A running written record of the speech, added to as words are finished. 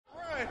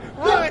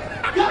Run!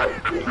 Go!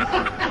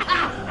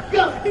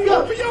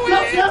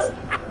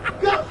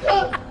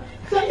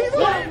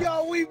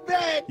 Yo, we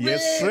back, man.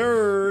 Yes,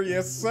 sir.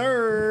 Yes,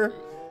 sir.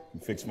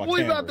 Fix my We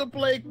camera. about to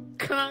play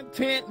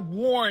content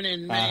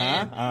warning,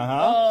 man.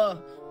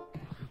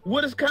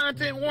 What is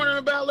content warning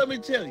about? Let me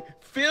tell you.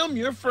 Film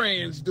your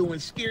friends doing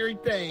scary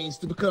things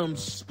to become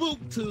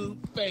SpöökTube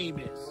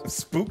famous.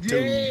 SpöökTube.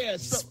 Yeah.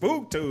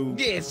 SpöökTube.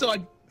 Yeah, so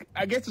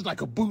I guess it's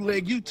like a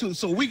bootleg YouTube.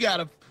 So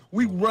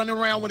we run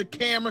around with a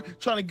camera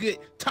trying to get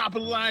top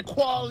of the line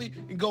quality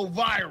and go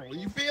viral.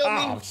 You feel me?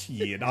 Oh,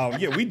 shit. Oh,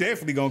 yeah, we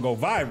definitely gonna go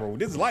viral.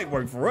 This is light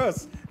work for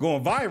us,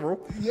 going viral.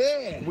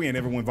 Yeah. We ain't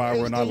ever went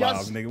viral in our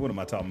lives, nigga. What am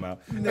I talking about?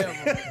 Never.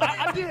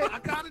 I did. I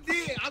kind of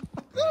did. I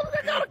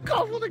got a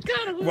couple of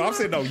kind of. Well, I'm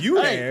saying, no, you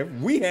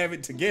have. We have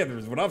it together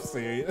is what I'm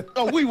saying.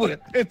 Oh, we would.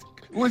 It's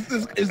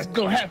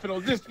going to happen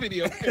on this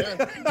video.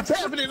 It's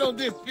happening on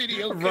this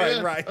video.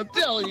 Right. I'm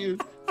telling you.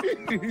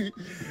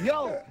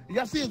 Yo,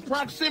 y'all see his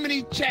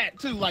proximity chat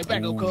too, like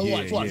back up.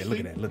 Yeah, Watch. yeah, look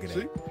at that. Look at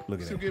that.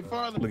 Look at that. Get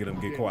farther. Look at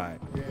him get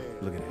quiet. Yeah.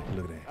 Look at that.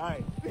 Look at that. All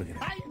right. Look at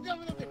that. How you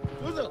jumping up there?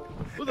 What's up?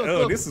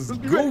 Oh, this is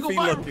goofy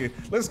looking.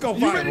 Let's go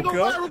viral,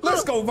 cuz.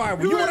 Let's go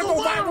viral. You want to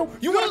go viral?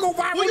 You want to go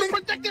viral? Will you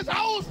protect this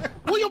house?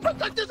 Will you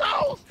protect this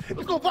house?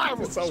 Let's go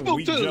viral. So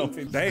we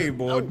jumping. Dang,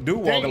 boy. Dude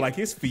walking like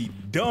his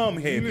feet dumb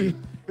heavy.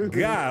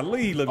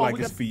 Golly, look like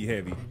his feet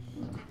heavy.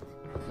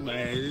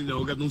 Man, you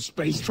know, got them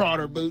space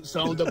trotter boots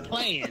on. The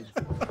plan.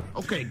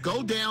 Okay,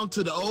 go down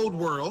to the old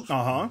world.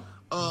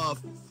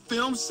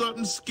 Film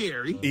something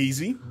scary.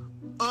 Easy.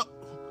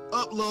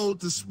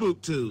 Upload to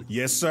SpöökTube.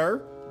 Yes,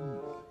 sir.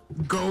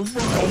 Go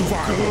viral. Go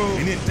viral.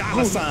 And then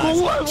dollar signs.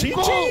 Ching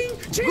ching.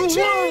 Ching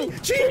ching.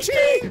 Ching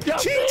ching.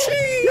 Ching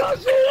ching. Y'all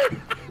see it?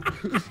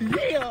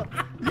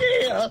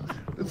 Yeah.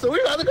 So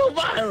we got to go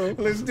viral.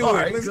 Let's do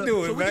it. Let's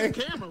do it, man. We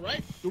got a camera,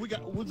 right?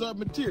 What's our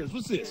materials?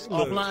 What's this?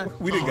 Look, offline?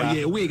 we done got.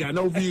 Yeah, we ain't got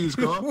no views,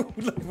 Carl.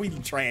 We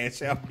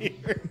trash out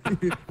here.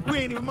 We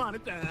ain't even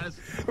monetized.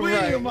 We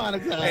ain't even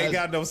monetized. Ain't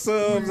got no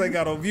subs. Ain't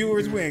got no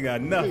viewers. We ain't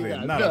got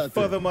nothing. Not a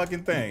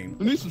further-mucking thing.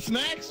 We need some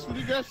snacks.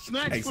 We got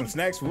snacks. Hey, some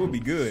snacks would be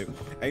good.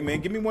 Hey,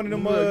 man, give me one of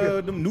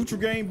them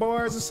Nutri-Grain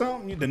bars or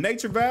something. The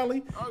Nature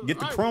Valley. Get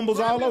the crumbles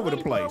all over the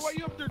place. Why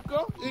you up there,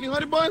 Carl? Any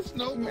honey buns?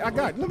 No. I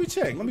got. Let me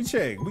check.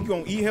 We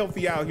gonna eat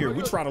healthy out here.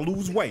 We try to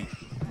lose weight.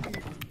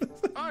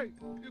 All right,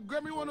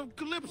 grab me one of them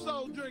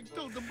Calypso drinks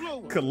too, the blue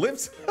one.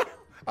 Calypso?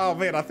 Oh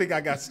man, I think I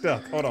got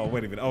stuck. Hold on,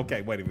 wait a minute.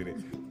 Okay, wait a minut.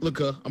 Look,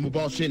 I'm a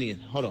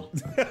Balshinian. Hold on.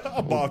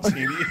 A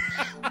Balshinian.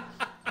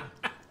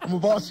 I'm a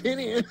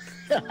Balshinian.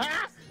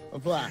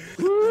 Apply.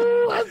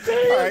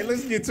 All right,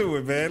 let's get to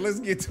it, man.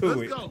 Let's get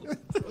to it.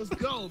 Let's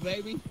go,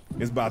 baby.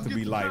 It's about to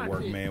be light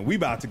work, man. We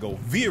about to go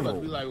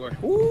viral.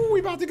 Ooh,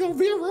 we about to go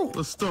viral.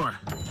 Let's start.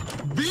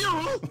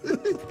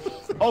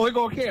 Viral? Oh, here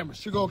go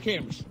cameras. Here go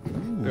cameras.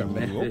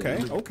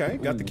 Ooh, okay.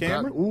 Got the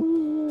camera.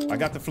 I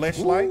got the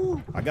flashlight.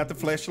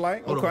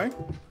 Okay.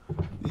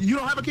 You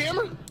don't have a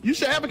camera? You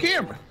should have a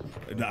camera.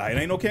 Nah, it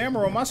ain't no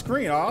camera on my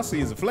screen. All I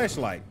see is a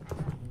flashlight.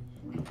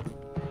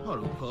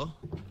 Hold on, Paul.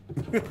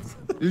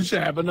 You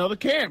should have another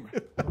camera.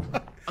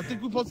 I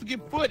think we're supposed to get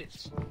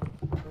footage.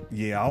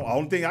 Yeah,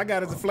 only thing I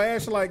got is a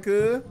flashlight,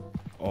 cuz.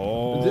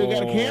 Oh, they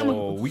got a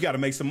camera? We got to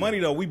make some money,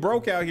 though. We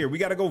broke out here. We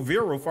got to go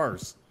viral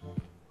first.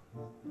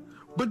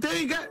 But they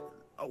ain't got...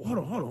 Oh, hold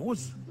on.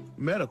 What's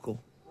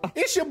medical?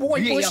 It's your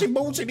boy Bushy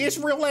Boots and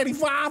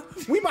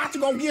ITSREAL85. We about to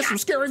go get some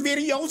scary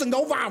videos and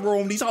go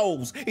viral on these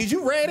hoes. Is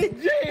you ready?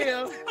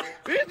 Yeah.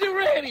 Is you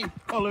ready?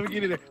 Oh, let me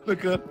get in there.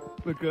 Look up.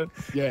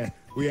 Yeah,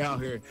 we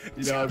out here.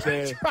 You know what I'm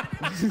saying?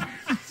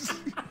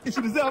 You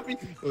see the selfie?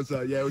 What's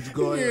up? Yeah, what you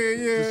going?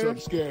 Yeah. Just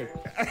something scary.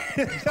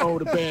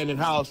 Old abandoned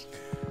house.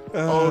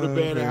 Hold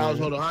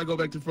on, I go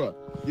back to front.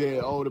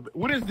 Yeah,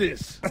 what is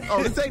this?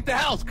 Oh, this ain't the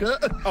house,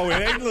 cut. Oh,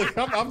 it ain't. Look,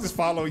 I'm just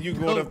following you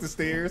going up the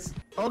stairs.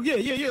 Oh, yeah,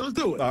 let's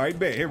do it. All right,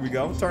 bet. Here we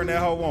go. Turn that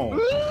hoe on.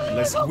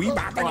 We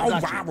about to go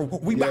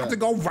viral. We about to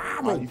go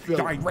viral.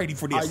 Y'all ain't ready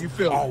for this. How you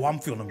feeling? Oh, I'm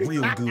feeling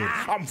real good.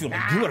 I'm feeling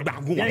good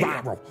about going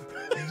viral.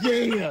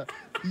 Yeah.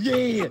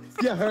 You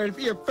heard it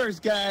here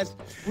first, guys.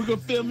 We're going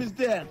to film his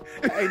death.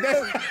 Hey,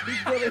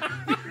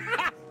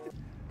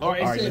 All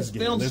right, it says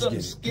film something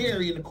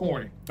scary in the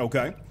corner.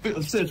 Okay.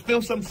 It says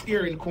film something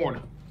scary in the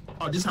corner.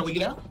 Oh, this how we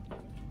get out?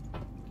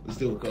 Let's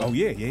do it, go. Oh,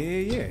 yeah.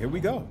 Here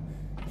we go.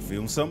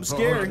 Film something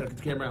scary. Hold on, get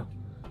the camera out.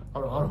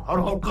 Hold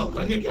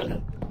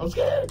on. I'm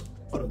scared.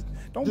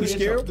 Don't be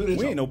scared.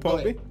 We ain't no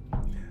puppy.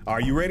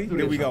 Are you ready?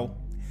 Here we go.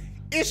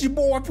 It's your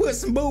boy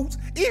Puss in Boots.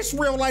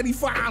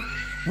 ITSREAL85.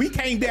 We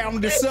came down to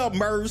the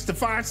submerge to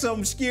find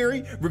something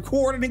scary,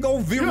 record it, and go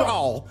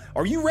viral.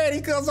 Are you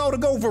ready, cuzzo, to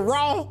go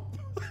viral?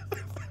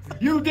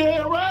 You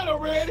damn right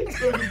I'm ready.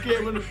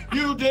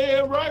 You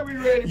damn right we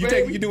ready,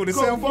 baby. You doing a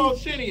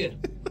selfie?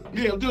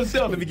 Yeah, I'm doing a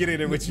selfie. Let me get in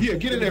there with you. Yeah,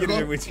 get in there,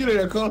 Cole. Get in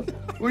there, Cole.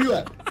 Where you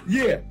at?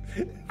 Yeah.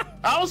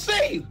 I don't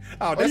see you.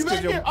 Oh, that's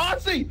because you're... I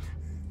see you.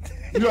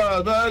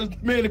 Yeah,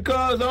 me and the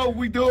cars,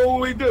 we do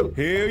what we do.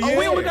 Hell yeah. Oh,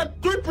 we only got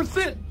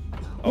 3%.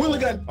 We only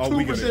got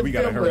 2%. We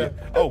gotta hurry.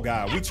 Oh,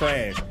 God, we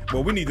trash.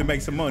 But we need to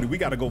make some money. We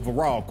got to go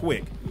viral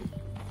quick.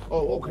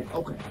 Oh, okay.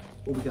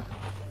 What we got?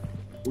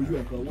 Where you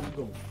at, bro? Where you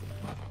going?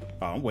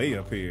 Oh, I'm way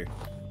up here.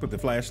 Put the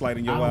flashlight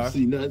in your eye. I don't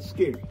see nothing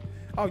scary.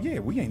 Oh yeah,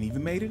 we ain't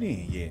even made it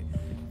in yet.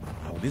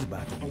 Oh, this is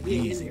about to be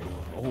easy.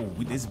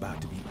 This is about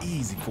to be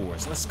easy for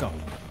us. Let's go.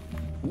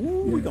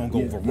 Ooh, we gonna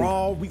go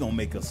raw. We gonna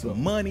make us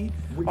some money.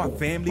 Our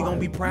family gonna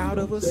be proud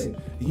of us.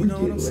 You know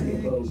what I'm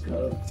saying?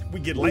 We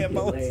get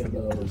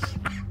Lambos.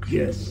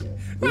 Yes,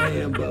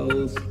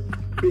 Lambos,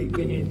 big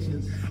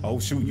mansions. Oh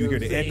shoot, you hear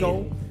the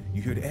echo?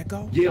 You hear the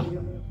echo? Yeah.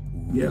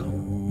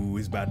 Ooh,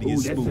 it's about to get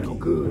spooky.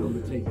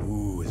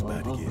 Ooh, it's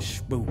about to get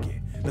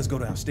spooky. Let's go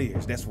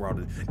downstairs. That's where all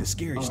the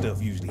scary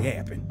stuff usually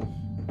happen.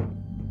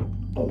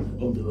 Oh,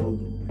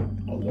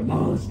 the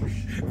monsters.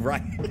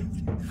 Right.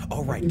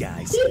 All right,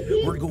 guys.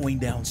 We're going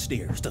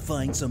downstairs to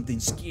find something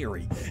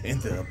scary in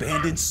the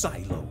abandoned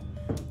silo.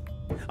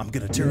 I'm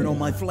gonna turn on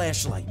my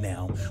flashlight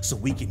now so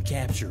we can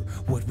capture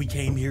what we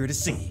came here to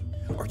see.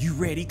 Are you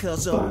ready,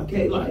 cuzzo?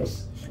 5K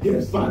lights.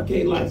 Yes,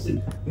 5K lights,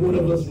 and one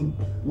of us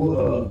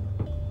will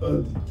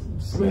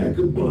smack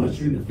a bunch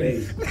in the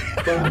face.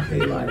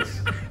 5K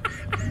lights.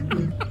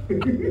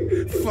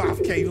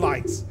 5K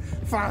lights.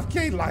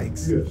 5K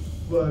lights. Yeah,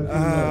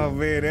 5K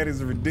man, that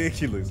is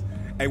ridiculous.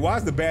 Hey, why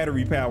is the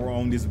battery power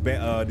on this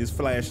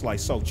flashlight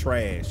so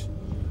trash?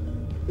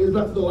 It's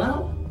about to go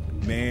out?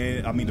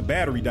 Man, I mean the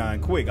battery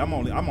dying quick. I'm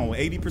on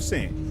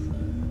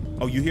 80%.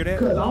 Oh, you hear that?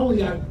 Cause I only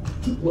got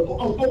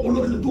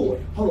look at the door.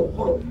 Hold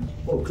on.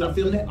 Can I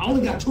film that? I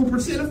only got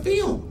 2% of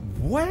film.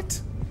 What?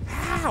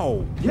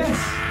 How? Yes.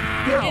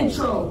 How? The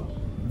intro.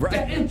 Right.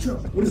 That intro.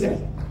 What is that?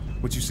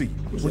 What you see?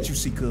 What you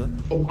see, cuz?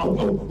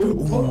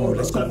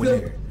 Let's go in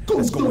there.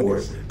 Ghost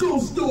doors.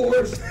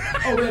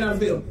 Oh, ran out of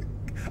film.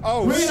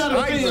 Oh, ran out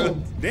of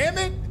film. Damn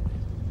it.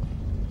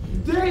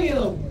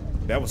 Damn.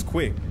 That was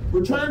quick.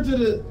 It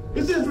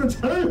says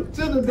return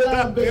to the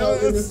dial bell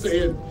in the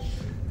sand.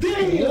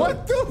 Damn.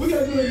 What the? We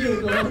gotta do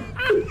it again,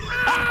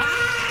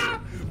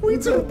 We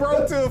too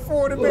broke to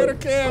afford a better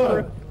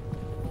camera.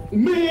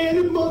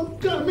 Man, what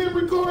kind of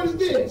memory card is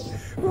this?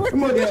 It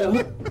must have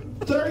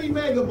 30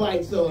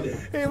 megabytes on it.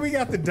 Hey, we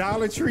got the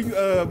Dollar Tree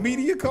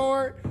media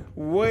card.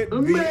 What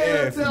the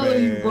man, F, I'm telling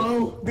man? you,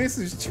 bro. This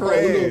is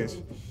trash.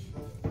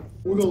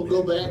 We're gonna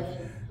go back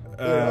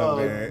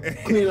and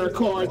clean our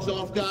cards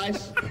off,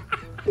 guys.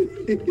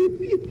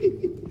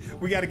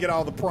 We got to get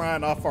all the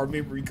prying off our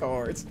memory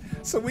cards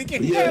so we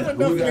can have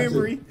enough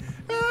memory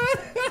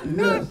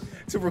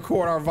to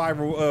record our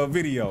viral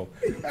video.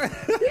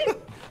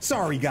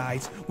 Sorry,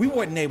 guys, we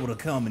wasn't able to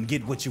come and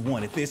get what you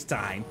wanted this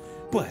time,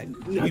 but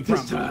we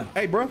promise.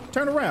 Hey, bro,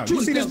 turn around.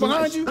 You see this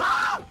behind you?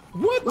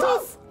 What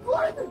the?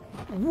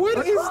 What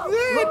is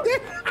that?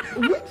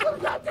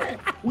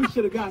 We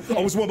should have got that.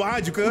 Oh, it's one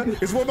behind you,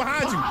 cuz. It's one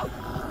behind you.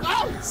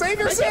 Save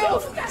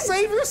yourself!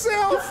 Save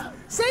yourself!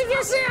 Save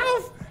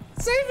yourself!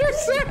 Save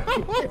yourself!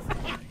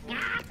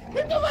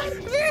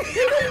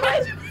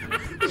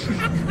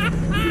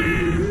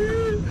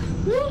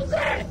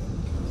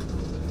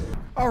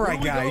 All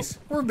right, guys,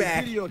 we're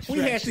back. We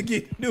had to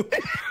get new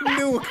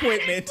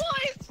equipment.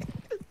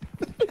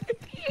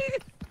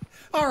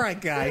 All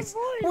right, guys,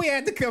 we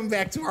had to come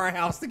back to our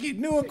house to get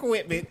new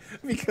equipment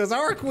because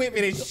our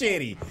equipment is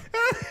shitty.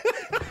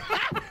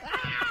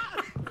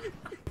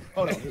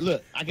 Hold on,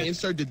 look, I can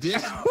insert the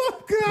disc.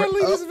 Oh, God,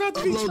 this is about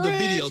to be upload trash. the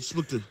video.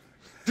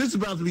 This is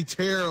about to be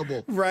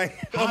terrible. Right.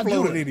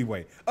 Upload it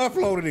anyway.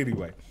 Upload it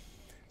anyway.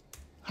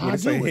 How I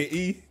do it? Hit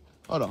E?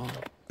 Hold on.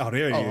 Oh,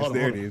 there it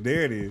is.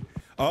 There it is.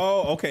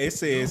 Oh, okay. It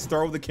says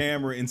throw the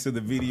camera into the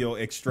video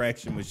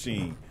extraction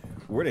machine.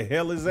 Where the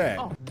hell is that?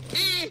 Oh.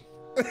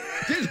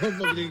 This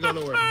motherfucker didn't go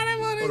nowhere. That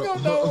one didn't go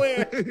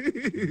nowhere.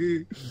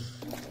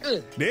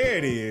 There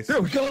it is.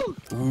 There we go.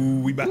 Ooh,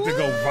 we about to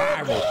go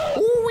viral.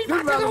 Ooh, we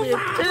about to go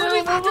viral.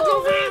 We about to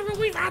go viral.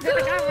 We about to go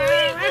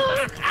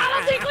viral. I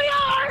don't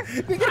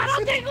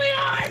think we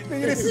are.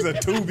 Nigga, this is a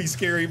Tubi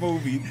scary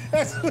movie.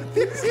 That's what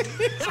this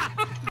is.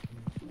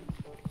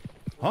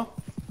 Huh?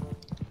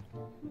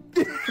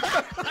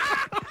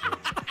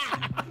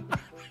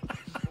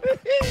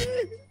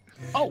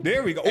 Oh,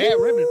 there we go.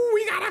 Ooh,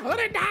 we got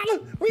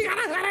 $100. We got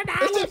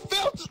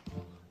 $100.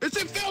 It's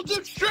a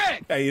filter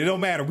trick. Hey, it don't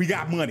matter. We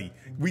got money.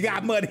 We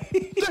got money.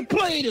 They're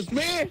playing us,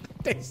 man.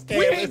 They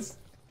scam us.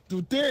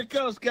 Dude, there it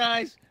goes,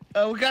 guys.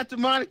 We got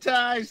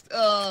demonetized.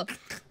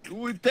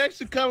 Thanks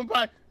for coming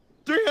by.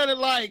 300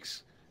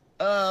 likes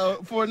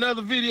for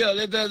another video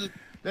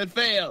that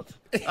failed.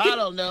 I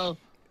don't know,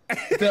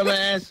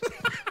 dumbass.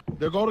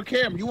 There go the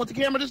camera. You want the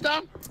camera this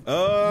time?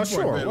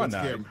 Sure. Why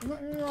not?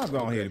 I'll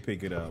go ahead and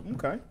pick it up.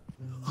 Okay.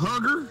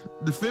 Hugger,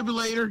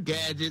 defibrillator,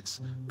 gadgets,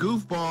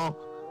 goofball,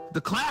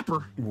 the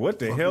clapper. What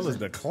the hell is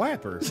the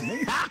clapper?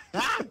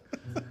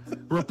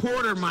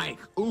 Reporter mic.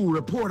 Ooh,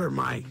 reporter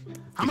mic.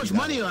 How much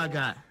money do I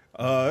got?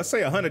 Let's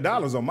say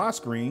 $100 on my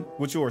screen.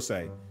 What's yours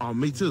say? Oh,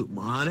 me too.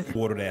 100.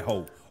 Order that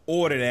hoe.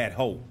 Order that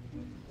hoe.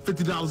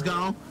 $50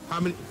 gone. How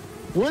many?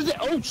 Where's it?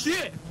 Oh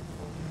shit.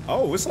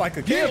 Oh, it's like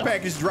a care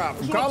package drop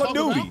from Call of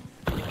Duty.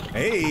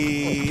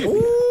 Hey.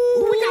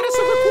 Ooh, we got us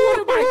a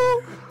recorder mic.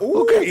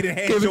 Ooh, okay. It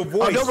enhanced your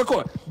voice. Don't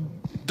record.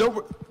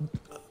 Don't.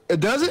 It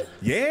does it?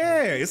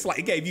 Yeah, it's like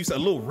it gave you a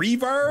little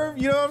reverb.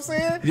 You know what I'm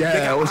saying?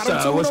 Yeah,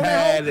 what's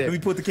happening? Let me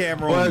put the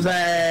camera on. What's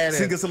happening?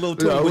 Sing us a little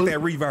tune with that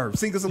reverb.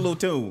 Sing us a little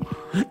tune.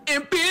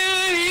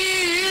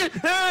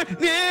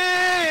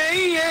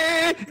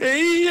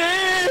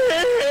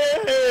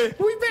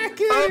 We back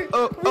in.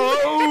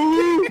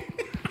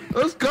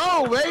 Let's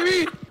go,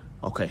 baby.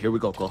 Okay, here we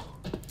go, Cole.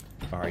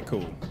 All right,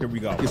 cool. Here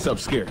we go. Get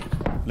something scary.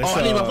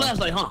 I need my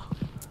flashlight, huh?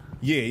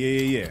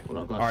 Yeah.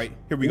 All right,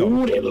 here we go.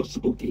 Ooh, that looks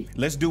spooky.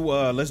 Let's do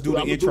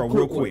the intro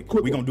real quick.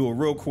 We're gonna do it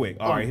real quick.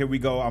 All right, here we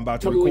go. I'm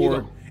about to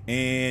record.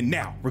 And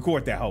now,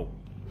 record that hoe.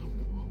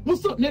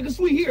 What's up, niggas?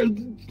 We here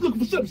looking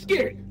for something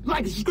scary.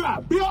 Like and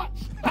subscribe, bitch.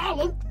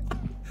 Holla.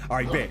 All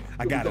right, bet.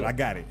 I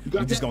got it.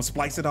 We're just gonna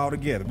splice it all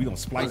together. We're gonna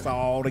splice it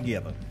all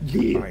together.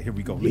 Yeah. All right, here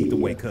we go. Lead the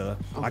way, cuz.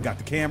 I got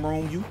the camera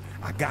on you.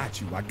 I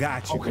got you.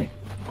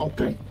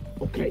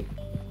 Okay.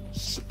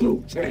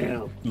 Spook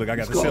Town. Look, I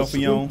got the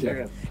selfie on.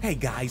 Hey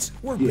guys,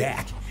 we're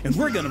back, and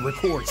we're gonna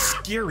record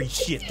scary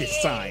shit this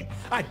time.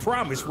 I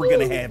promise we're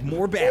gonna have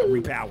more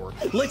battery power.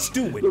 Let's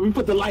do it. Let me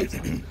put the lights.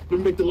 Let me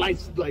make the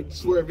lights like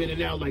swerve in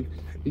and out, like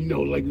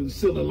like the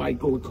ceiling light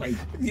going crazy.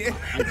 Yeah.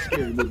 I'm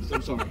scared of this.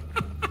 I'm sorry.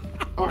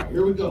 All right,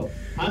 here we go.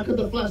 I cut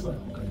the flashlight.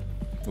 Okay.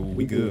 Ooh,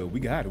 we good. We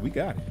got it.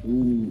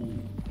 Ooh.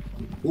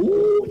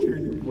 Here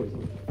your voice.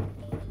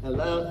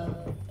 Hello.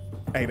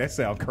 Hey, that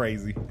sound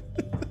crazy.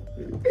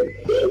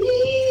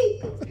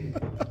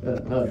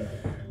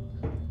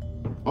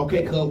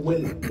 Okay, cuz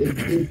when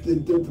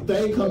the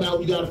thing come out,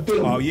 we gotta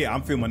film. Oh yeah,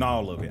 I'm filming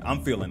all of it.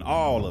 I'm feeling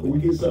all of it. We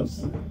get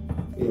something.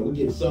 Yeah, we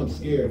get something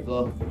scared,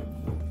 cuz.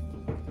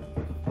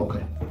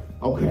 Okay.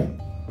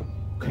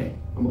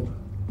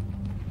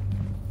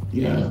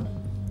 Yeah.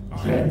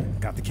 All right.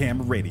 Got the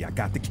camera ready. I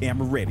got the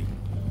camera ready.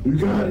 You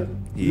got it.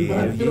 You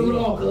got to film it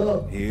all,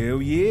 cuz.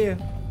 Hell yeah.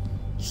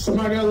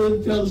 Somebody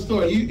gotta tell the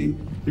story.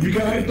 If you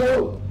got it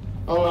though.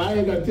 Oh, I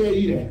ain't gonna tell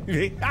you that.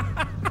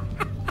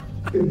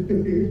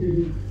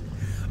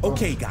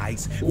 Okay,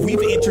 guys,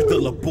 we've entered the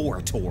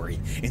laboratory,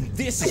 and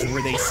this is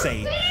where they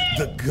say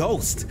the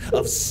ghost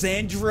of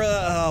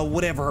Sandra,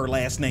 whatever her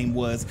last name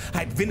was,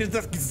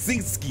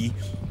 Kaczynski,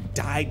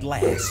 died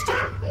last.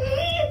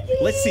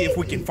 Let's see if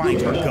we can find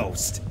her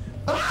ghost.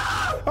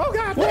 Oh,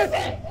 God. What is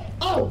that?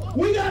 Oh,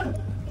 we got it.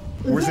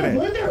 Where's it at?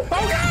 Oh,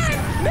 God!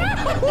 No!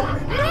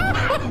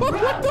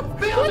 What the?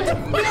 Film it!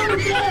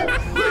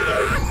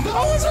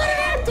 Oh, it's right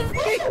after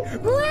me!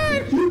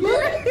 Run!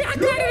 I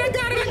got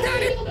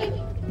it! Oh,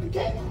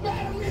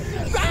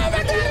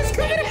 my God, it's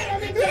coming!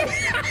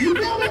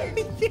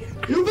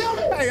 You filmed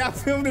it? Hey, I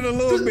filmed it a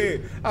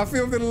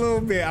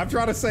little bit. I'm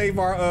trying to save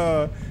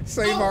our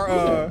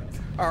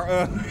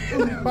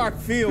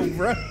film,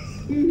 bro.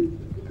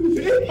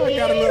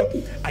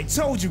 I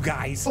told you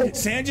guys,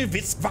 Sandra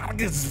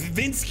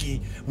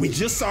Kaczynski, we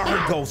just saw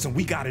her ghost and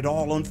we got it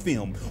all on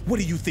film. What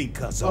do you think,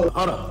 cuz? Hold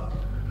on.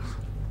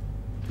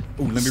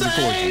 Ooh, let me record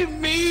you. Save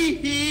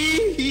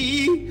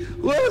me.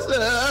 What's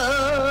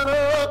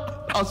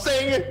up? I'm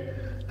singing.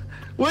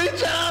 We're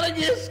trying to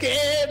get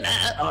scared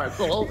now. All right,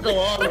 go on.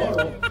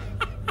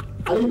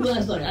 I need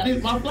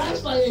flashlight. My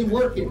flashlight ain't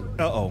working.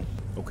 Uh-oh.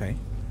 Okay.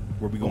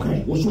 Where we going?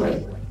 Okay, what's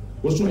right?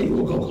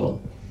 We'll go.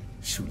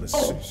 Shoot, let's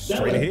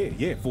straight ahead.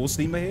 Yeah, full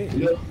steam ahead.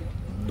 Yep.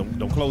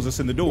 Don't close us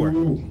in the door.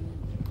 Ooh.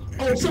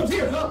 Oh, something's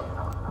here, huh?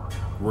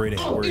 Where it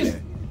at? Oh, it's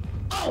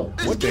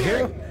What the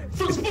hell?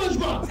 From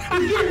SpongeBob. It's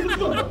here from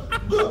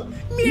SpongeBob. Look.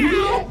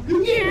 Meow.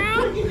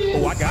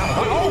 Oh, I got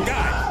him. Oh,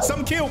 God.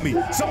 Something killed me.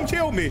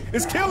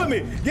 It's killing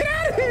me. Get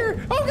out of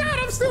here. Oh, God,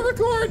 I'm still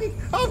recording.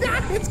 Oh,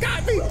 God, it's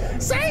got me.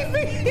 Save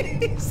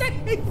me.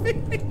 Save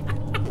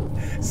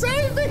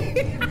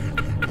me.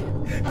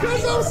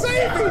 Cuz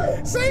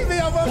save me,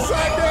 I'm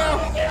upside down.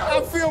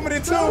 I'm filming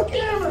it too.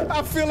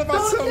 I'm feeling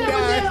myself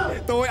die.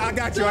 Throw it, I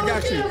got you.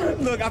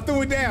 Look, I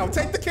threw it down.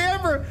 Take the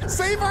camera,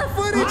 save our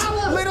footage,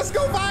 let us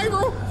go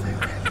viral.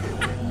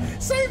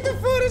 Save the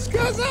footage,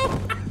 cuz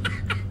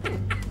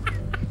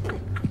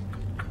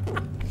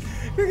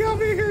you got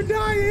me here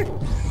dying.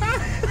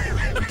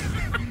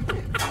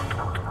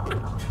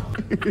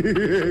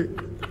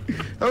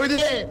 Are we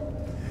dead?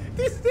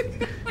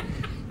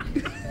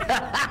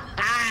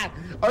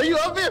 Are you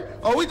up here?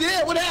 Are we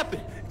dead? What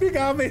happened? Think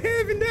I'm in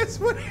heaven. That's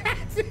what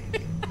happened.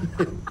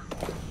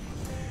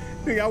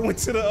 Think I went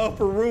to the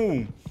upper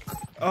room.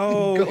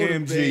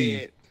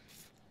 OMG.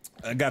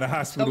 I got a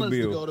hospital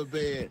bill. Go to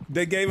bed.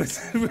 They gave us.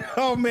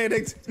 Oh man,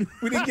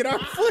 we didn't get our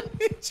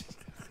footage.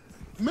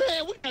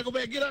 Man, we gotta go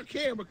back and get our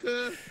camera,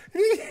 cuz.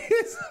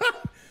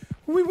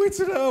 We went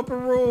to the upper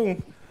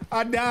room.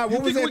 I died.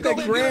 What was that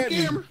grabbed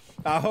me?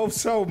 I hope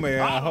so,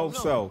 man. I hope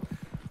so.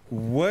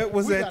 What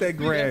was that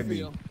grabbed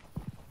me?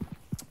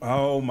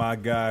 Oh my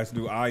gosh,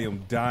 dude, I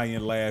am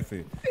dying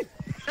laughing.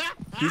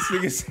 This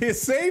nigga said,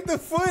 save the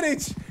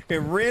footage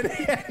and read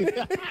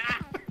it.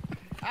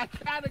 I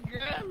tried to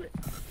grab it.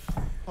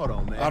 Hold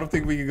on, man. I don't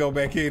think we can go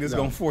back in. It's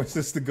gonna force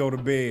us to go to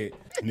bed.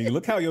 Nigga,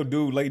 look how your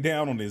dude lay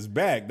down on his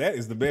back. That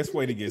is the best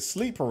way to get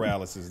sleep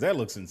paralysis. That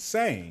looks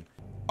insane.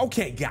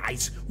 Okay,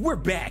 guys, we're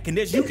back, and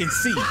as you can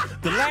see,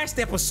 the last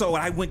episode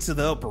I went to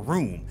the upper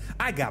room.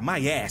 I got my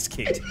ass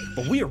kicked,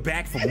 but we are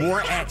back for more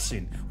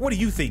action. What do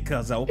you think,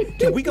 Cuzzo?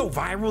 Can we go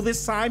viral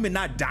this time and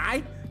not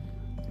die?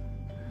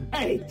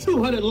 Hey,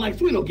 200 likes,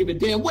 we don't give a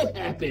damn what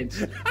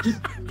happens.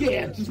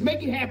 Just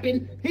make it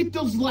happen. Hit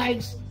those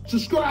likes,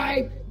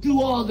 subscribe, do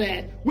all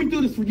that. We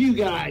do this for you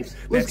guys.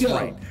 Let's go.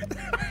 Right.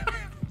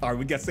 All right,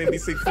 we got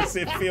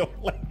 76% feel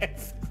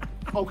left.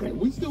 Okay,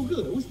 we still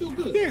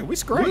good. Yeah, we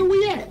straight. Where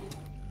we at?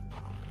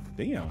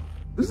 Damn.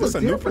 Is this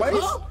a new place?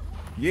 Huh?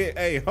 Yeah,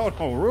 hey, hold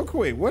on real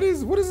quick. What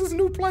is this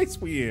new place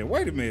we in?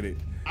 Wait a minute.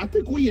 I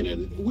think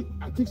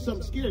I think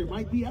something scary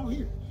might be out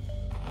here.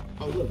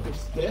 Oh, look, there's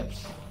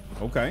steps.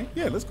 Okay,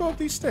 yeah, let's go up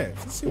these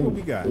steps. Let's see what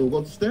we got. We'll go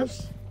up the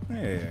steps?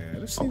 Yeah,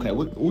 let's see. Okay,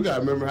 we gotta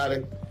remember how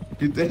to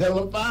get the hell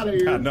up out of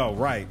here. I know,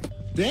 right.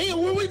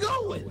 Damn, where we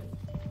going?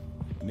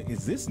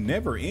 Is this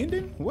never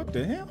ending? What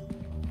the hell?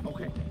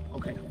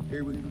 Okay,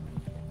 here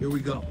we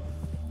go.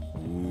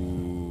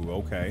 Ooh,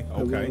 okay.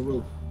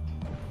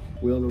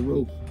 We're on the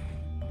roof.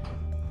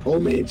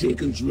 Old man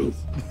Jenkins' roof.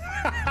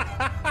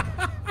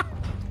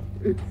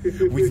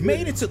 We've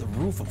made it to the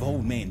roof of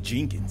Old Man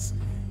Jenkins.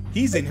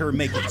 He's in here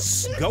making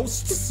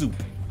ghost soup.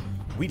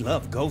 We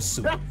love ghost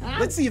soup.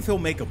 Let's see if he'll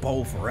make a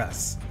bowl for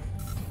us.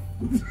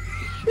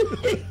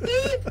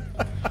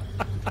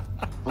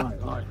 All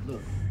right,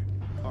 look.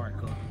 All right,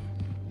 Carl.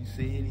 You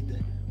see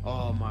anything?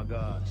 Oh my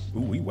gosh.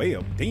 Ooh, we way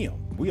up.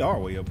 Damn, we are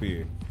way up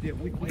here. Yeah,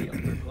 we way up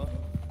there, Carl.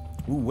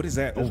 Ooh, what is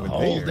that over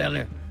there? Down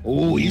there.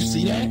 Oh, you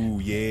see that? Ooh,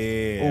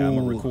 yeah. I'm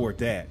gonna record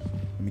that.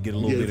 Let me get a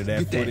little bit of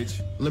that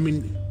footage.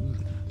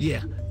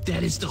 Yeah,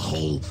 that is the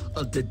hole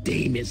of the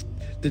demons,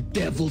 the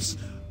devil's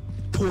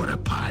porta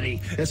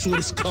potty. That's what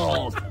it's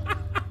called.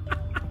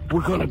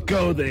 We're gonna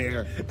go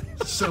there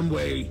some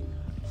way.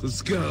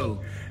 Let's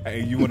go.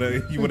 Hey, you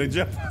wanna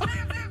jump?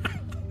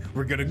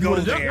 We're gonna go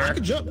there. I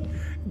can jump.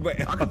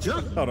 But, I can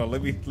jump. Hold on,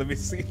 let me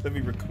see. Let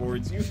me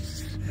record you.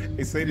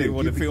 They say they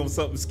want to film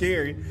something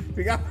scary.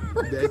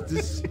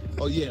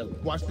 Oh yeah,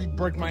 watch me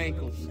break my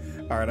ankles.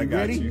 All right, I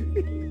got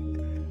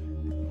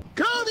you.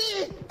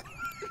 Cody!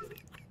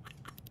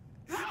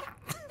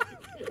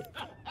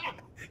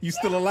 You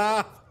still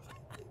alive?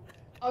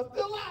 I'm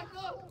still alive.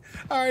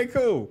 All right,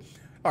 cool.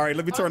 All right,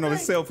 let me turn on the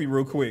selfie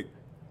real quick.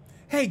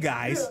 Hey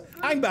guys,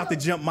 I'm about to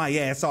jump my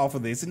ass off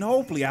of this, and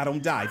hopefully I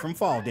don't die from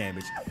fall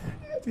damage.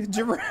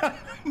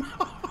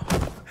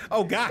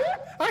 Oh God,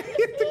 I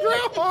hit the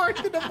ground hard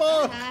to the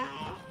ball.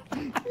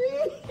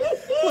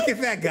 Look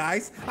at that,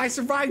 guys. I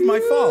survived my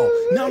fall.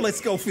 Now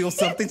let's go feel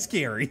something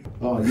scary.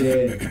 Oh yeah,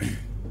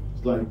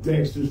 it's like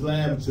Dexter's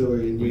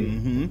Laboratory,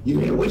 and you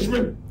hear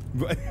whispering.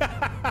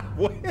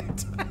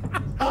 What?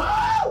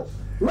 Oh!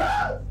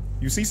 Run!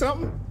 You see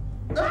something?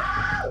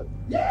 Oh!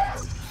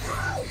 Yes!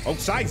 Oh,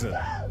 Shiza.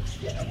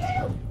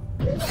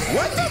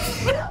 What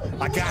the?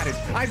 I got it.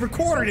 I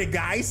recorded it,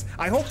 guys.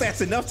 I hope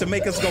that's enough to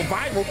make us go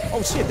viral.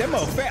 Oh shit, that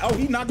motherfucker. Oh,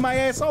 he knocked my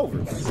ass over.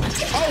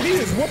 Oh, he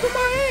is whooping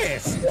my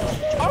ass.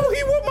 Oh,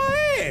 he whooped my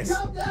ass.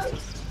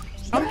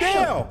 I'm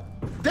down.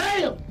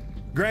 Damn.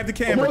 Grab the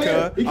camera,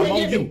 cuz. I'm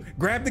on you.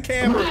 Grab the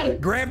camera.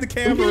 Grab the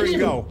camera and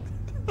go.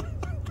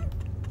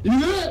 You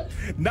good?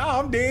 Nah,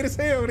 I'm dead as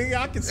hell, nigga.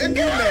 I can see you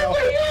now.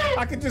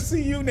 I can just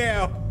see you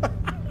now.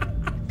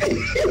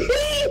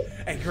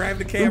 Hey, grab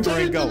the camera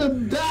and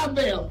go.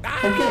 Ah,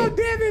 okay.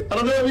 Damn it. I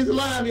don't know if he's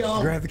alive,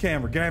 y'all. Grab the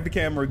camera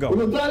and go.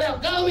 We're gonna fly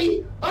out.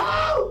 Go,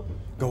 oh!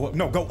 Go up.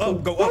 No, go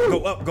up. Go up.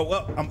 Go up. Go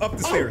up. I'm up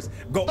the stairs.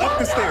 Go up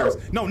the stairs.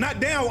 No, not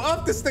down.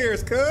 Up the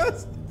stairs,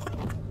 cuz.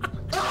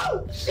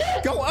 Oh,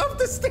 shit. Go up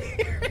the stairs.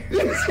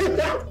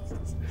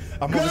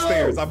 I'm on the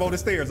stairs. I'm on the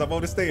stairs. I'm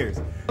on the stairs.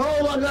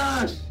 Oh, my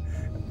gosh.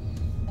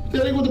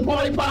 Filling with the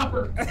party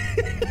popper.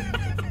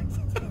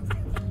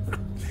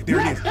 There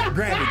it is.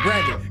 Grab it.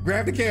 Grab it.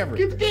 Grab the camera.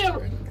 Get the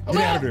camera.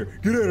 Get out of there.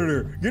 Get out of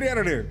there. Get out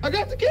of there. I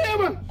got the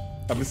camera.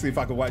 I'm gonna see if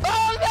I can watch.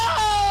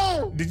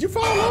 Oh no! Did you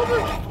fall over?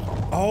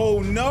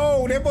 Oh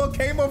no! That boy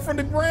came up from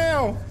the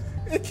ground.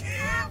 I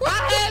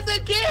had the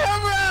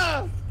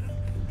camera.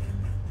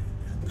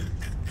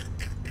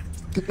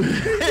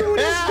 They're doing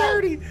us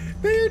dirty.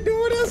 They're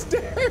doing us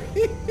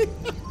dirty.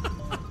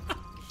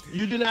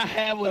 You do not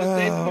have what it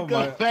takes to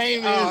become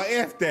famous. Oh,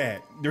 F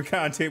that. Your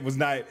content was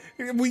not.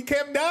 We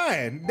kept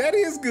dying. That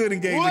is good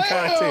engaging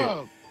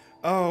content.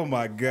 Oh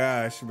my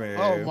gosh, man.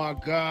 Oh my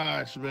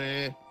gosh,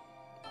 man.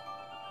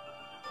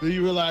 Do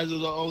you realize it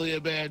was only a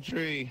bad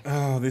tree?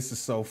 Oh, this is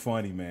so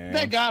funny, man.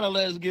 They gotta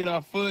let us get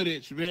our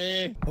footage,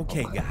 man.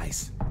 Okay,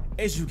 guys.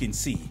 As you can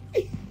see,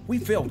 we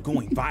failed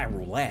going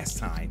viral last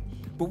time,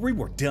 but we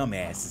were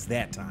dumbasses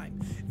that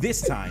time.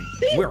 This time,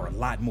 we're a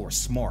lot more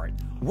smart.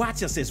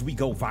 Watch us as we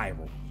go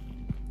viral.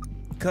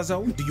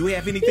 Cuzzo, do you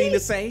have anything to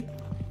say?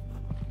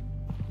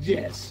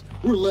 Yes,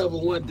 we're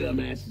level 1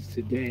 dumbasses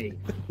today.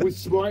 We're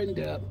smartened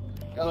up.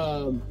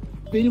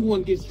 If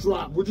anyone gets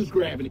dropped, we're just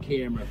grabbing the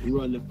camera and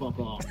running the fuck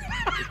off.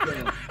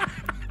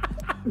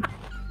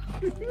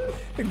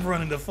 And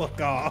running the fuck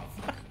off.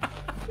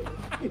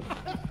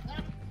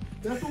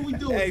 That's what we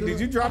do. Hey, did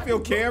you drop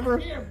your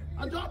camera?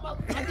 I dropped my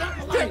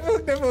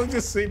light. That fool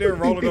just sitting there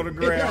rolling on the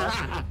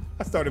ground.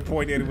 I started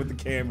pointing at it with the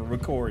camera,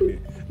 recording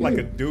it like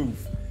a doof.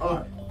 All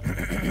right.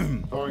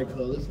 All right,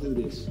 cuz, let's do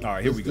this. All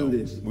right, here we go.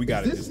 We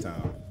got it this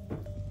time.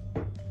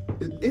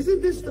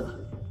 Isn't this the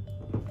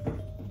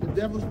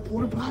Devil's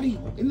Porta Potty?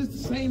 Isn't this the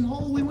same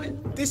hole we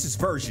went? This is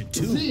version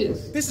 2.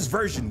 This is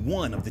version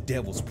 1 of the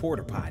Devil's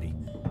Porta Potty.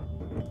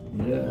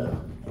 Yeah.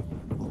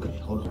 Okay,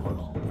 hold on.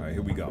 All right,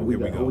 here we go. We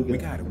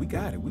got it.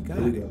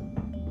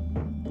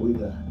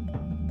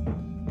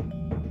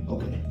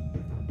 Okay.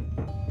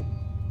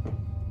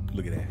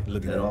 Look at that.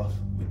 Look at that. Off.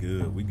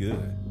 We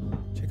good.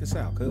 Check us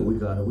out, cuz. We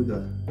got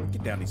it.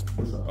 Get down these.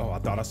 Oh, I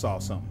thought I saw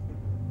something.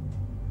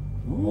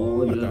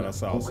 Ooh, I thought I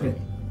saw something.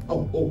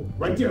 Oh,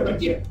 right there.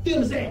 Feel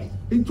his ass.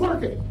 He's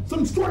twerking.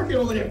 Something's twerking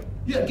over there.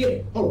 Yeah, get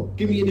it. Hold on,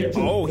 get me in there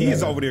too. Oh, he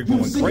is over there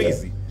going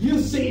crazy. You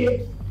see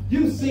it.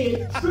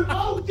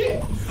 Oh,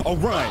 shit. Oh,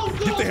 run.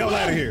 Get the hell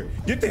out of here.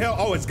 Get the hell.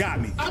 Oh, it's got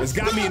me. It's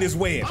got me in his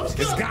web.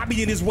 It's got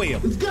me in his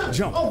web.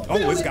 Jump.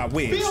 Oh, it's got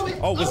webs.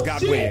 Oh, it's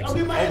got webs. Oh,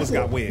 it's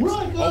got webs.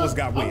 Oh, it's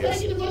got webs.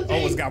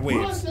 Oh, it's got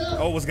webs.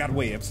 Oh, it's got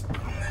webs.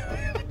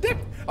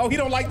 Oh, he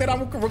don't like that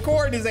I'm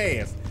recording his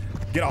ass.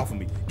 Get off of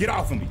me. Get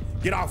off of me.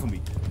 Get off of me.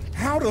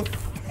 How the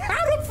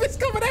fist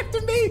coming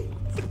after me?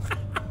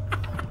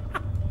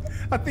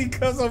 I think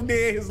because I'm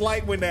dead, his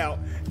light went out.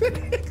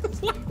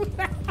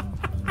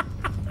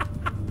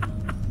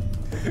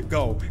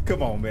 Go.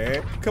 Come on,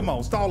 man. Come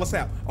on. Stall us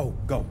out. Oh,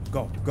 go.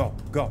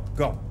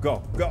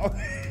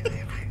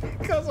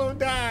 Because I'm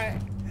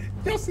dying.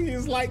 Y'all see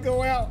his light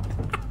go out?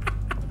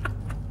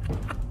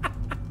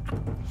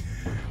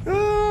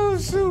 Oh,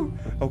 shoot.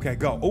 Okay,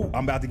 go. Oh,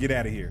 I'm about to get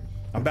out of here.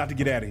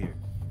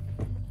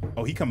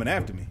 Oh, he coming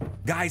after me.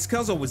 Guys,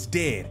 Cuzzo was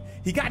dead.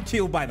 He got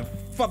killed by the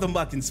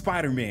motherfucking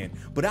Spider-Man,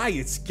 but I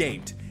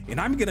escaped. And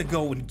I'm gonna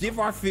go and give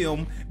our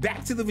film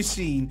back to the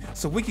machine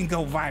so we can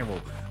go viral.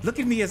 Look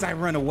at me as I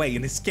run away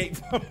and escape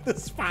from the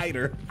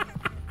spider.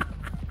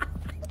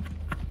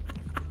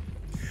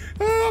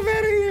 Oh, I'm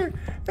out of here.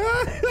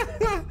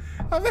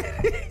 I'm out of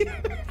here.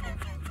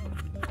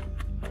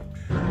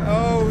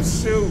 Oh,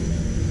 shoot.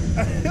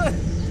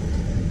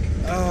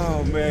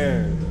 Oh,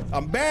 man.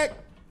 I'm back.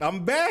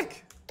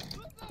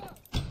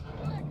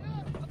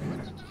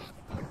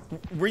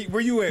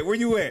 Where you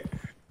at?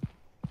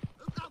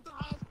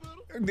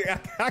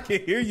 I can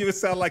hear you. It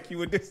sound like you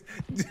were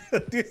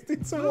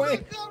distance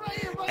away.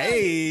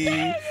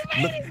 Hey,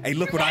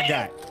 look what I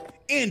got.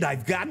 And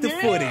I've got the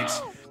footage.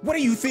 What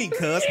do you think,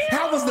 cuz?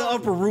 How was the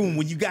upper room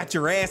when you got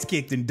your ass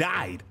kicked and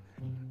died?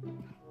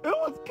 It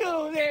was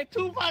cool there.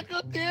 Tupac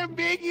up there,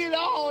 Biggie and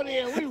all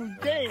there. We was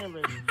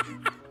jamming.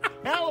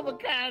 Hell of a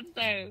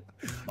concert.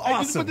 Awesome.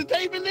 Hey, did you put the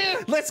tape in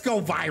there? Let's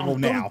go viral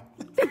now.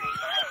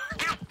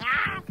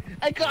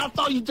 Hey, cuz, I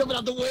saw you jumping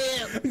out the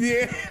web.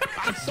 Yeah.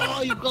 I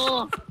saw you,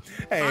 cuz.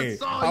 Hey,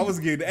 I was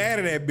getting out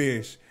of that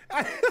bitch.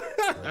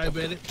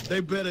 They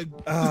better.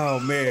 Oh,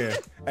 man.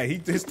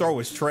 Hey, his throw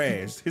is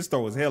trash. His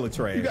throw is hella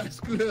trash. You gotta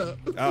scoot up.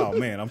 Oh,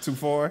 man, I'm too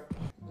far.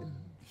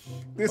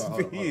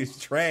 He is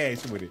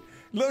trash with it.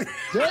 Look.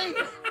 Dang.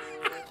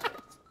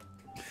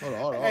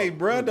 Hold on. Hey,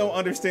 bro, don't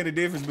understand the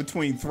difference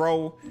between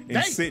throw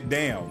and sit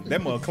down.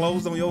 That mother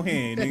closed on your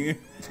hand, nigga.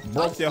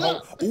 Broke your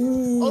whole.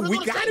 Ooh,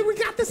 we got it. We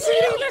got the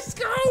CD. Let's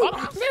go.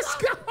 Let's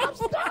go. I'm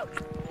stuck. I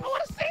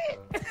want to see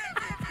it.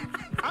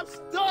 I'm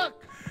stuck.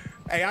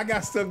 Hey, I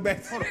got stuck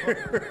back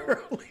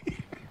there early.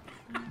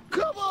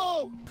 Come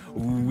on.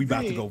 Ooh, we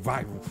about to go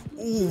viral.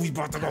 Ooh, we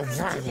about to go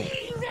viral.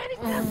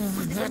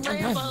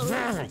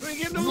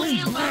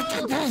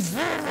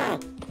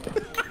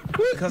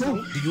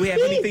 Cousin, do you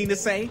have anything to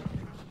say?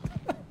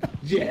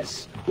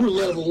 Yes, we're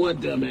level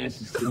 1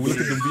 dumbasses. Look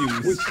at the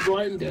views. We're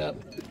smartened up.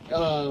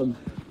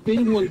 If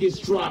anyone gets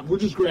dropped, we're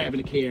just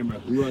grabbing the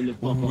camera and running the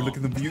fuck off. Look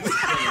at the views.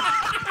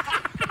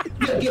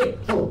 Yeah, get it.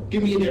 Oh,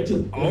 get me in there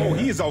too. Oh,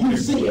 he is over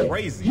there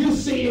crazy. You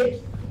see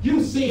it.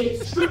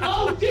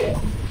 Oh, shit.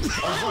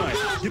 All right,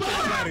 get the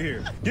hell out of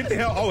here. Get the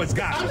hell. Oh, it's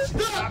got me. It's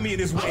got me in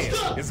his web.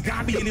 It's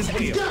got me in his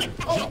web.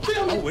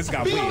 Oh, it's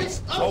got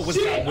webs. Oh, it's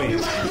got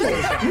webs.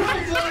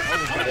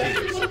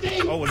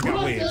 Oh, it's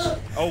got webs.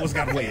 Oh, it's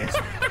got webs.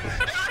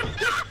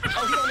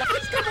 Oh, he don't like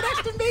it's coming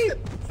after me.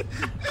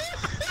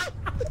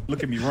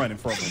 Look at me running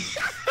from him.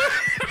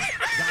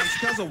 Guys,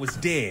 Cuzzo was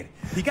dead.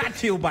 He got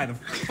killed by the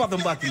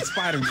motherfucking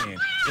Spider-Man,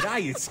 but I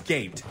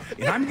escaped.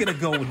 And I'm gonna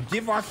go and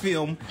give our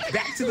film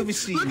back to the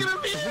machine so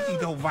we can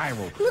go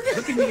viral.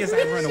 Look at me as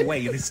I run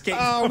away and escape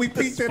from we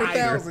peaked at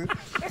 1,000.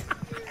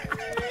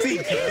 See,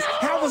 cuz,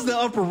 how was the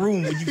upper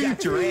room when you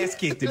got your ass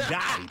kicked and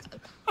died?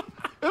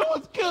 It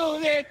was cool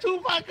there.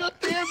 Tupac up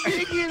there,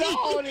 Biggie and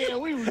all there.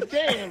 We was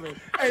jamming.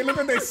 Hey, look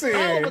what they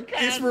said.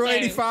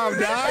 ITSREAL85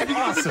 died.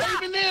 Awesome.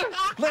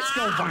 Let's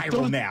go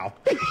viral now.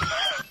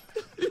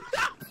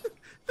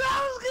 That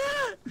was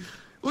good.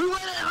 We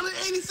went at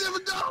 $187.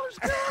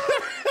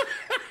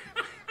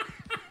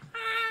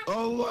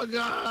 Oh my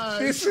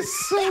God. This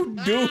is so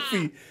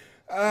doofy.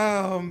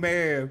 Oh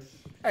man.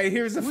 Hey,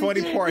 here's the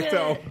funny part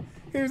though.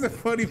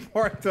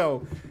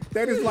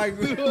 That is like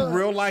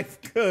real life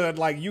good,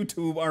 like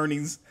YouTube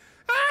earnings.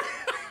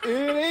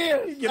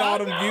 It is. Get all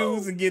them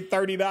views and get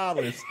 $30.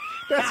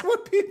 That's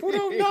what people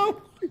don't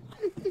know.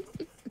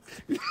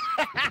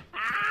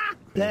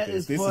 That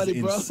is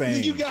funny, bro.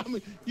 Insane. You got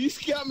me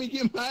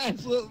getting my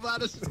ass whooped by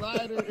the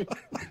spider.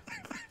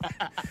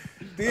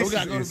 This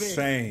is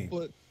insane.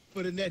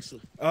 For the next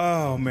one.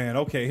 Oh man.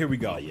 Okay, here we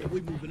go. Oh yeah, we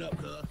moving up,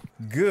 cuz.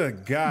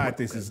 Good God,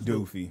 this is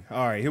doofy.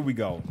 All right, here we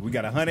go. We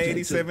got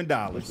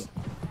 $187.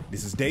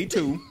 This is day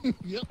 2.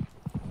 Yep.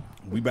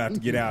 We about to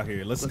get out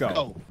here. Let's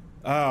go.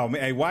 Oh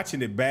man, hey,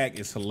 watching it back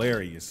is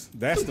hilarious.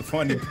 That's the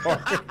funny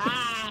part.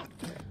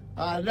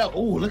 I know.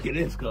 Oh, look at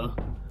this, cuz.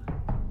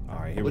 All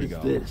right, here we go.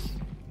 What is this?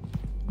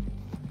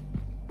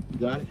 You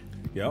got it?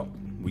 Yep,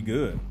 we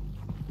good.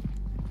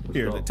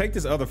 Here, take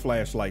this other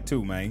flashlight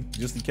too, man,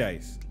 just in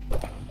case.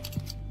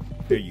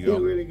 There you go.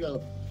 Where'd it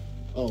go?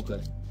 Oh,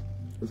 okay.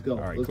 Let's go.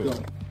 All right, Let's cool.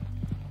 go.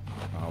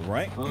 All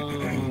right.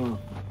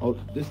 Oh,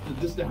 this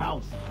the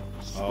house.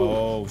 Spook.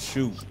 Oh,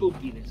 shoot.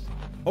 Spookiness.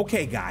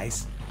 Okay,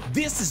 guys,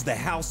 this is the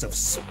house of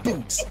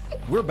spooks.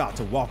 We're about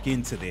to walk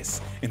into this,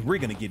 and we're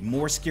gonna get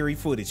more scary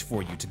footage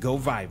for you to go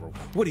viral.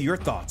 What are your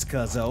thoughts,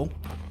 cuzzo?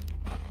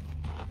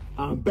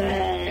 I'm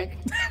back.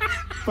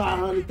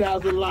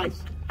 500,000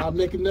 likes. I'll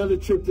make another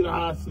trip to the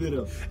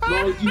hospital. As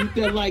long as you hit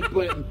that like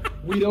button,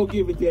 we don't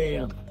give a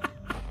damn.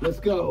 Let's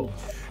go.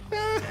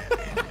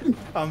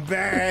 I'm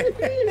back.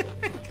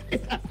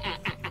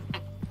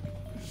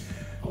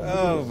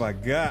 Oh my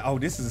God. Oh,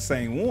 this is the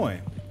same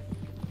one.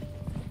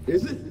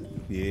 Is it?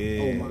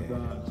 Yeah. Oh my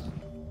gosh.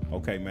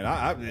 Okay, man.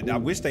 I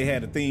wish they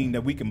had a thing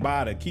that we can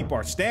buy to keep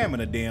our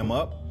stamina damn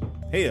up.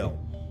 Hell.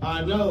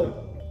 I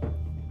know.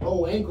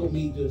 Oh, ankle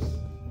meat just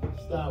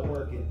stopped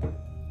working.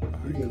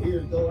 You can hear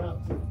it go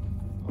out too.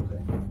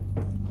 Okay.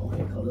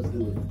 Okay, cool. Let's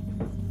do it.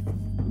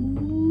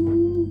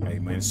 Ooh. Hey,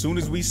 man. As soon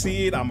as we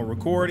see it, I'm gonna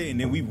record it, and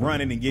then we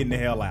running and getting the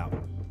hell out.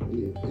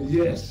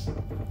 Yes.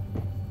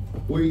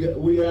 We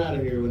out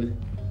of here with it.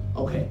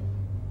 Okay.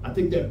 I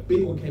think that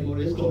big one came over.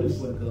 Let's go this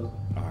way, cuz.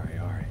 All right.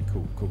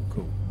 Cool.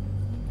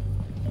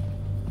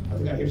 I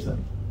think I hear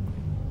something.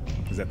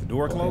 Is that the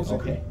door closing?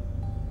 Okay.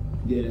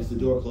 Yeah, that's the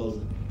door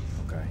closing.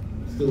 Okay.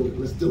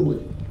 Let's do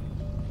it.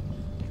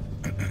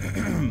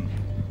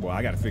 Well,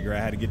 I got to figure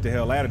out how to get the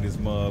hell out of this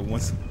mug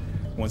once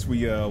we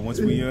you know what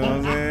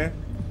I'm saying?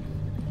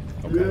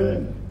 Okay. Yeah.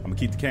 I'm gonna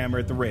keep the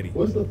camera at the ready.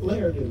 What's the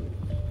flare do?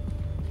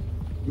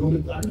 You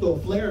want me? I can throw a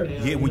flare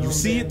down. Yeah, when you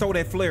see it, throw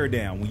throw that flare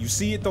down. When you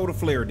see it, throw the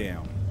flare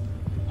down.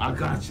 I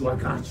got you.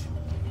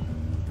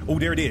 Oh,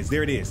 there it is.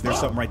 There's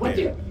something right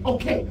there.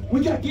 Okay,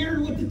 we got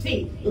Gary with the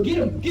team. Get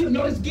him.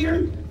 No, it's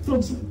Gary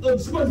from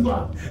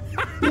SpongeBob.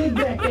 Big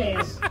back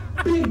ass.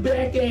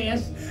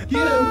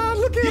 Get him.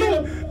 Look at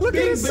him. Look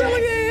at his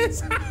silly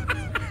ass.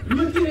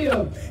 Look at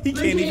him. He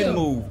can't even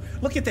move.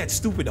 Look at that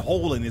stupid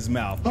hole in his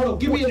mouth. Hold on,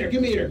 give me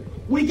here.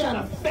 We got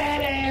a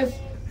fat ass.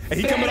 And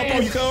he coming up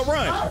on you, cuz.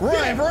 Run.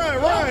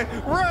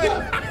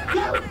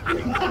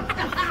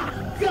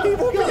 He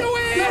whooping your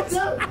ass.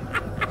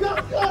 Go.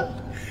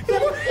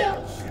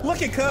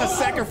 Look at cuz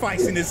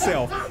sacrificing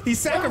himself. He's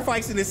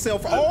sacrificing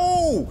himself.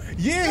 Oh,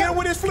 yeah, hit him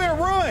with his flare.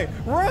 Run,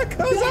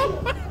 cuz.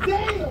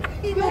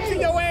 He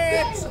whooping your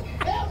ass.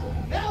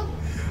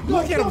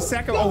 Look at him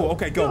sacrifice. Oh,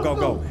 okay,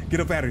 go. Get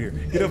up out of here.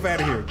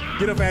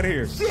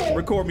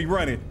 Record me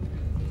running.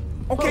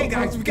 Okay,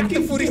 guys, we got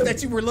the footage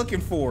that you were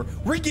looking for.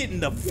 We're getting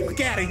the fuck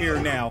out of here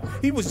now.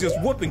 He was just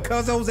whooping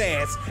Cuzzo's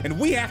ass, and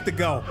we have to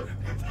go.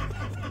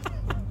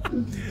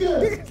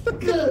 Good.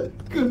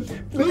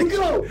 Let's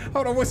go.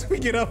 Hold on, once we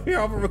get up here,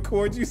 I'm gonna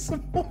record you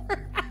some more.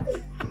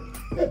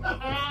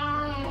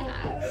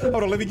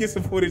 Hold on, let me get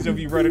some footage of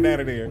you running out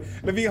of there.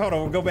 Hold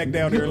on, go back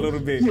down there a little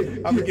bit.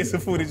 I'm gonna get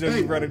some footage of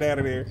you running out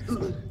of there.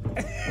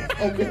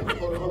 Okay,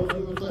 hold on.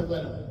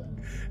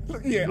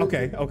 Yeah,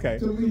 okay.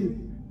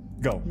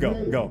 Go.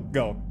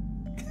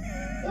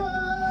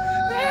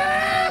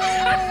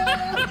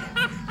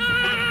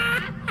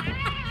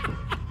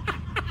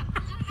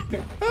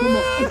 Come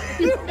on.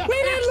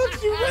 Wait, that looks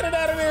you running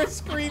out of there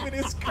screaming.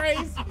 It's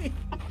crazy.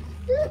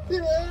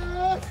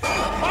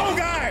 Oh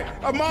God,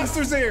 a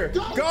monster's here.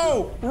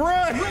 Go,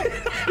 run.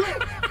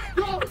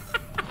 Go.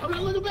 I'm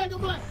not looking back.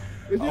 I'm like,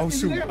 oh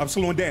shoot, I'm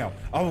slowing down.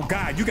 Oh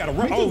God, you gotta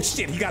run. Oh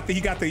shit, he got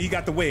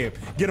the web.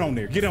 Get on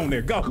there. Go.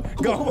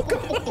 Let's go.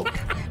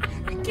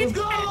 Get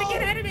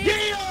out of there.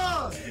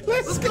 Yeah.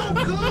 Let's go.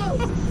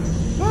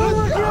 Oh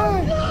my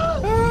God.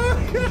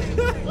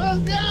 Let's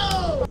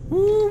go.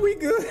 Ooh, we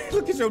good.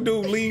 Look at your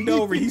dude leaned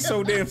over. He's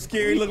so damn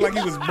scary. He looked like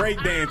he was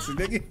breakdancing,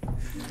 nigga.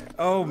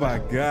 Oh my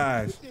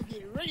gosh.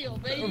 Real,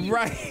 baby.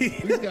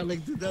 Right. We gotta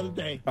make this the other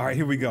day. All right,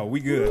 here we go. We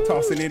good.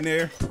 Toss it in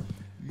there.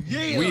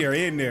 Yeah. We are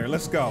in there.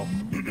 Let's go.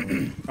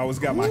 I always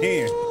got my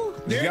hand.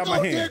 There it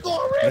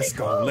goes.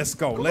 Let's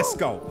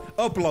go.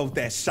 Upload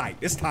that shite.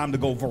 It's time to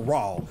go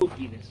viral.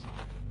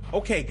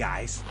 Okay,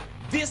 guys.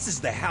 This is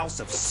the house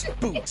of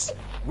spooks.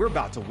 We're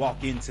about to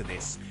walk into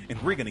this, and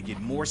we're gonna get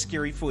more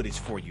scary footage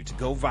for you to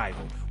go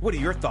viral. What are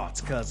your thoughts,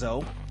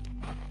 cuzzo?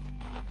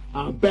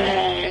 I'm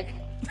back.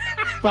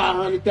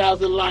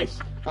 500,000 likes.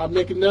 I'll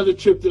make another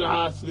trip to the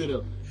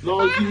hospital. As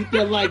long as you hit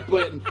that like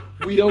button,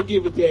 we don't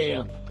give a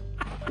damn.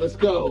 Let's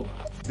go.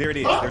 There it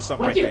is. There's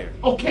something right there.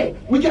 Okay,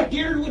 we got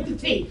Gary with the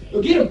T.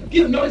 Get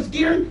him. No, it's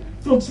Gary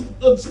from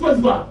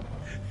SpongeBob.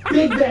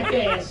 Big back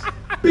ass.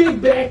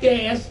 Big back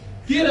ass.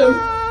 Get him.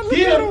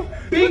 Get him.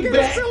 Big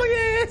back. Silly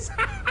ass.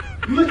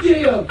 Look at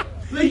him.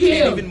 Look at him.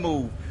 Can't even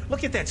move.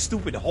 Look at that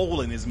stupid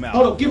hole in his mouth.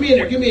 Hold on, give me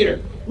in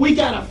there. We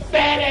got a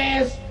fat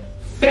ass.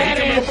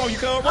 Coming up on you,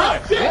 cuz.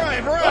 Run.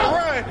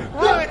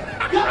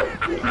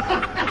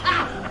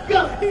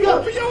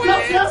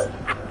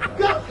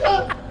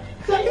 Go.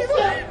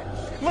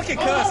 Look at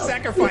Cuz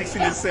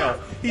sacrificing himself.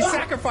 He's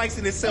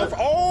sacrificing himself.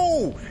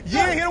 Oh,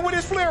 yeah, hit him with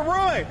his flare.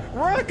 Run,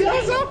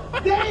 Cuz.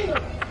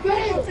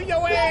 Damn. For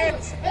your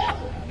ass.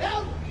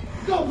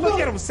 Look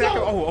at him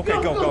sacrifice. Oh, okay,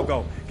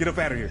 go. Get up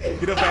out of here.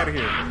 Get up out of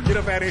here.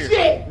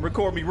 Shit.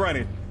 Record me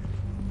running.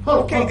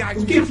 Okay, guys,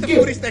 we got the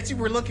footage that you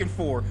were looking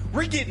for.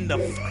 We're getting the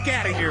fuck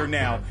out of here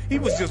now. He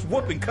was just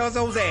whooping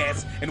Cuzzo's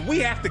ass, and we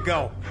have to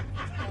go.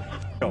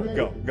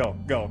 Go.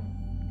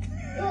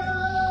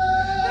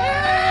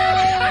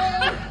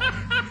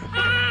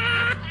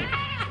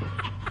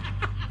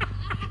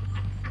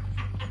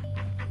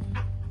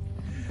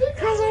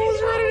 Cuzzo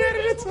was running out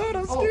of the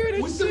tunnel, scared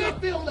as shit.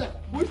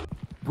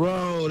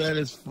 Bro, that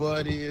is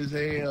funny as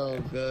hell,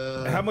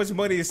 cuz. How much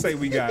money you say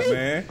we got,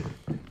 man?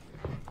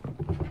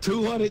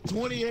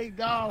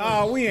 $228.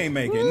 Oh, we ain't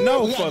making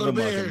no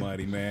fucking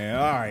money, man.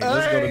 All right,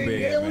 let's go to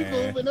bed, we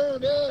man. moving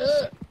on.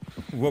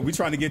 What, we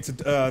trying to get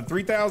to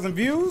 3,000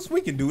 views?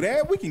 We can do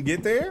that. We can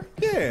get there.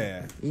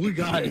 Yeah. We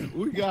got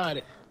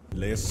it.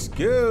 Let's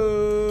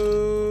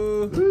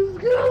go.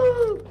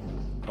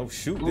 Oh,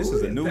 shoot. This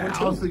is a new one,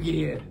 too.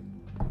 Again.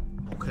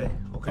 Okay.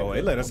 Oh,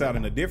 they let us out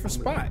in a different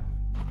spot.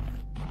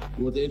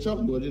 You want the intro?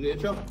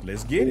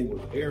 Let's get it.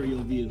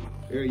 Aerial view,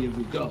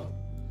 go.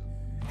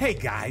 Hey,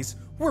 guys.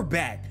 We're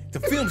back to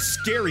film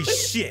scary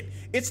shit.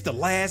 It's the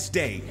last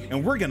day,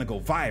 and we're gonna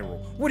go viral.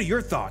 What are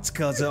your thoughts,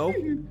 Cuzzo?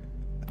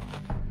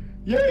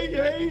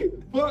 Yay.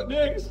 Fuck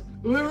niggas.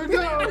 Here we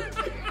go.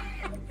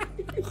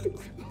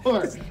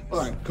 All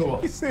right, come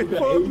on. He said,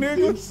 fuck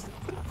niggas.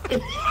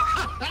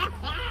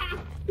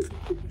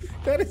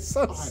 That is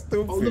so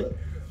stupid. Oh, look.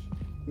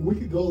 We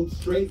could go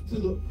straight to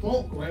the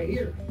funk right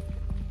here.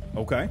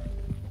 Okay.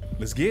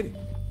 Let's get it.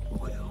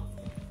 Okay.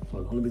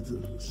 Hold on, let me do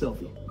the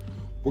selfie.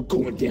 We're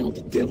going down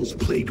the devil's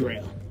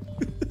playground.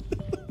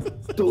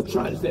 Don't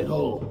try that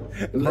hole.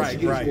 Unless you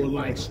get more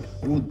likes.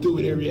 We'll do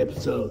it every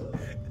episode.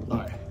 All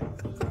right.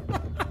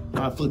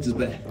 I'll flip this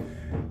back.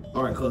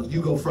 All right, cuz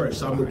you go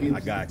first. I'm gonna I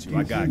got you. You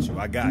know what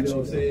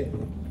I'm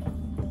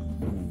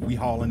saying? We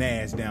hauling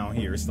ass down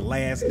here. It's the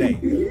last day.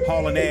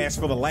 Hauling ass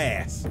for the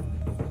last.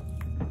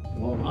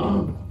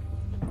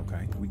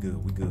 Okay, we good.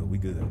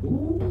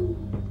 Ooh.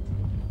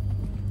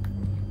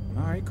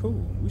 All right, cool.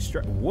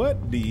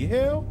 What the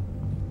hell?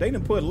 They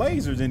done put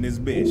lasers in this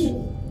bitch.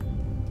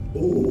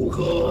 Ooh,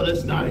 cool.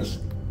 That's nice.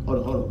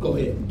 Hold on. Go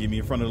ahead. Get me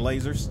in front of the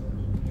lasers.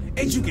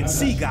 As you can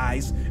see,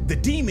 guys, the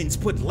demons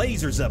put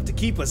lasers up to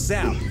keep us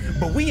out,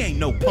 but we ain't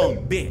no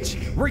punk bitch.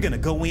 We're gonna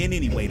go in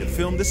anyway to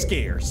film the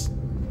scares.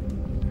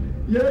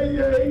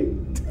 Yay.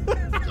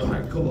 All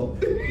right, come on.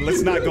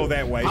 Let's not go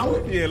that way.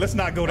 Yeah, let's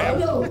not go that way.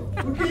 No,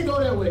 we can't go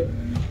that way.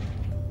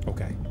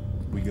 Okay,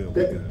 we good.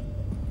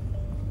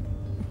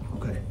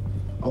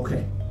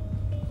 Okay.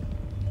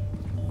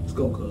 Let's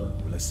go, cuz.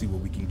 Let's see what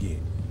we can get.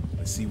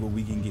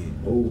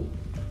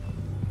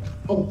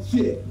 Oh,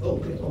 shit.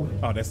 Okay.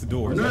 Oh, that's the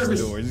doors. I'm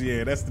nervous.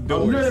 Yeah, that's the I'm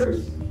doors.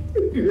 nervous.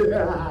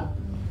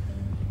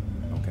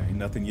 Okay,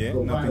 nothing yet.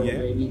 Go viral,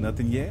 baby.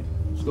 Nothing yet.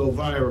 Let's go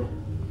viral.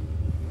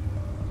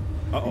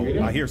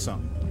 Uh-oh, I hear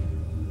something.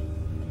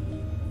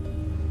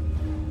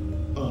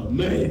 Oh,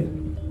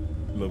 man.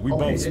 Look, we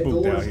both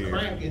spooked out here.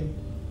 Cracking.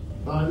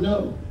 I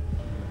know.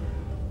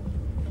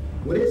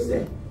 What is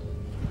that?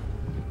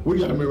 We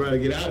gotta remember how to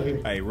get out of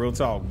here. Hey, real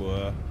talk,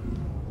 boy.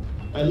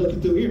 Hey, looking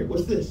through here.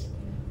 What's this?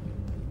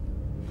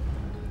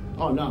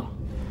 Oh, no.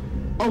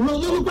 Oh,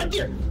 look right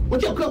there.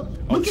 Watch out, come.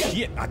 Oh,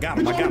 shit. I got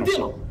him.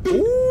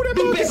 Ooh, that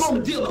Big back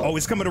armadillo. Oh,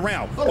 it's coming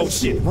around. Oh,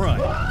 shit.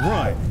 Run.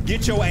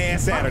 Get your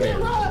ass out of there.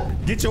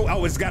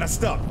 Oh, it's got us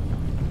stuck.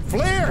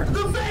 Flare.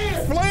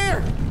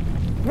 Flare.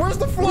 Where's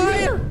the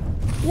flare?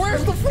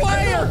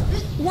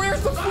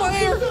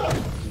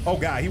 Oh,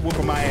 God, he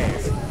whooping my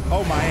ass.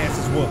 Oh, my ass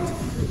is whooped.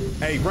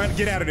 Hey, run,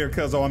 get out of there,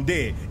 cuzzo. I'm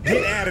dead.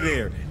 Get out of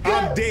there.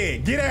 I'm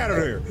dead. Get out of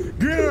there.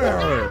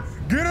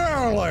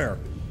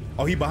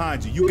 Oh, he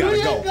behind you. You gotta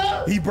go.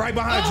 He right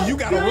behind you. You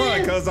gotta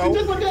run, cuzzo.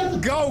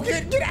 Go.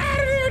 Get out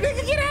of there,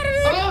 nigga. Get out of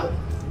there.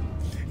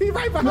 He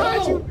right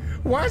behind you.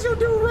 Why's your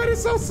dude running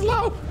so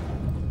slow?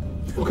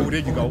 Oh, there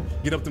you go.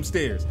 Get up them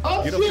stairs.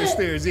 Get up them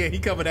stairs. Yeah, he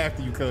coming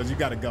after you, cuz. You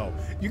gotta go.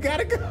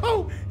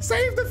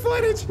 Save the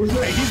footage.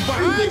 Hey, he's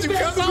behind you,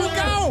 cuz.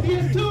 Go. He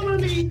has tumor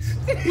meat.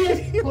 He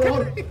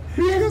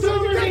has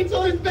tumor meat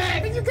on his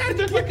back. You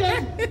gotta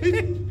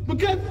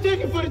because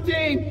chicken for the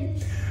team.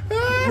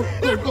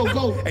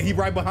 Go. And he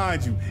right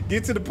behind you.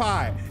 Get to the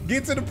pie. He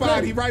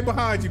right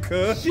behind you,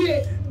 cuz.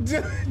 Shit.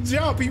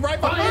 Jump. He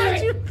right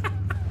behind you.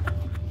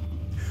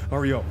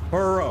 Hurry up.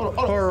 Hurry up.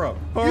 Hurry up.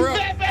 Hurry up.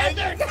 Fat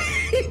bastard!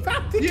 He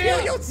about to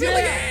kill your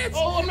silly ass.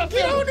 Oh, I'm not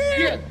Get on there.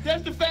 Yeah,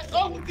 that's the fat.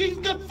 Oh, he's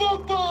got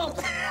fuck bombs.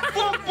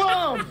 Fuck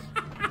bombs.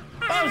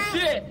 Oh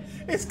shit.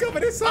 It's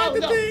coming inside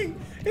the thing.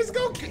 It's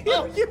gonna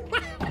kill you.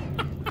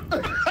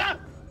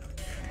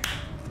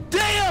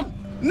 Damn!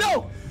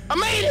 No! I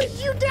made it!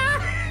 You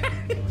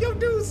died. Your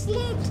dude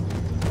slumped.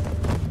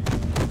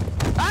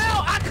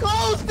 Ow! I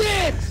closed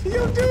it!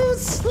 Your dude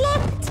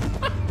slumped.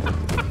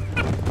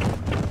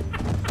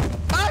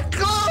 I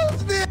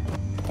closed it!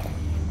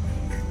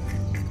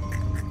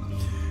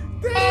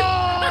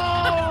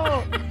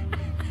 Oh!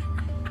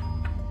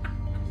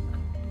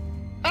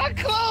 I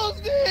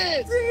closed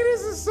it! Dude,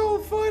 this is so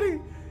funny.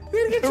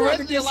 Then he tried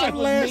to get some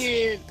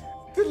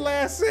the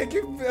last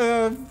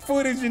second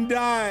footage and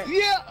died.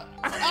 Yeah,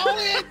 I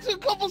only had a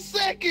couple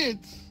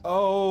seconds.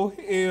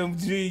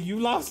 OMG, you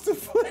lost the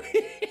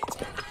footage.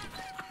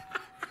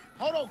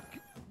 Hold on,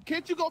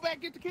 can't you go back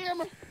and get the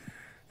camera?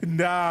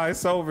 Nah,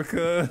 it's over,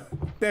 cuz.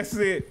 That's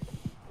it.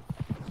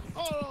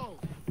 Hold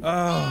on.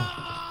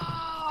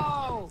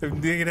 Oh.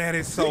 Nigga, that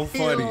is so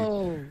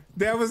funny.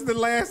 That was the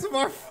last of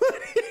our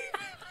footage.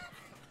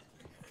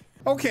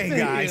 Okay,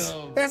 guys,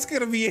 that's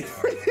gonna be it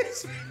for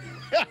this.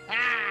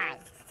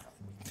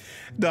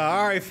 Nah,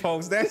 all right,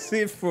 folks, that's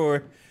it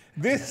for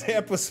this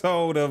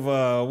episode of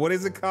what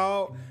is it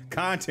called?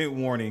 Content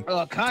warning.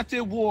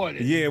 Content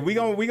warning. Yeah, we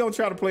gonna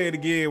try to play it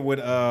again with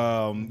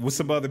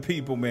some other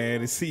people, man,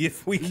 and see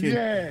if we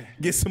can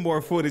get some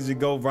more footage and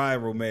go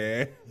viral,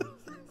 man.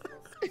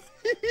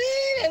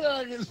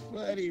 That is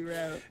funny,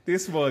 bro.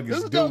 This mug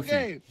is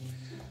goofy.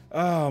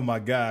 Oh my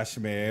gosh,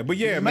 man! But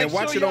yeah, man,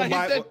 watch it on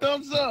my. Hit that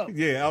thumbs up.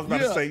 Yeah, I was about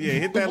to say,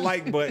 hit that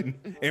like button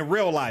in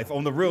real life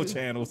on the real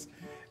channels.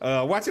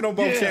 Watch it on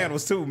both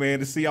channels too, man,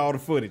 to see all the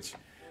footage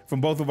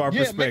from both of our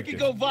perspectives. Make it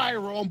go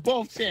viral on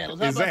both channels.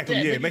 How exactly.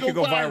 About that? Yeah, make it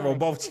go viral on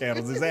both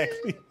channels.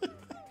 Exactly.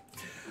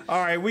 All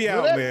right, we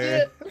out,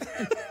 man.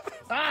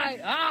 All right,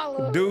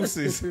 holla.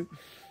 Deuces.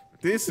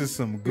 This is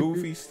some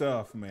goofy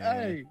stuff, man.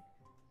 Hey.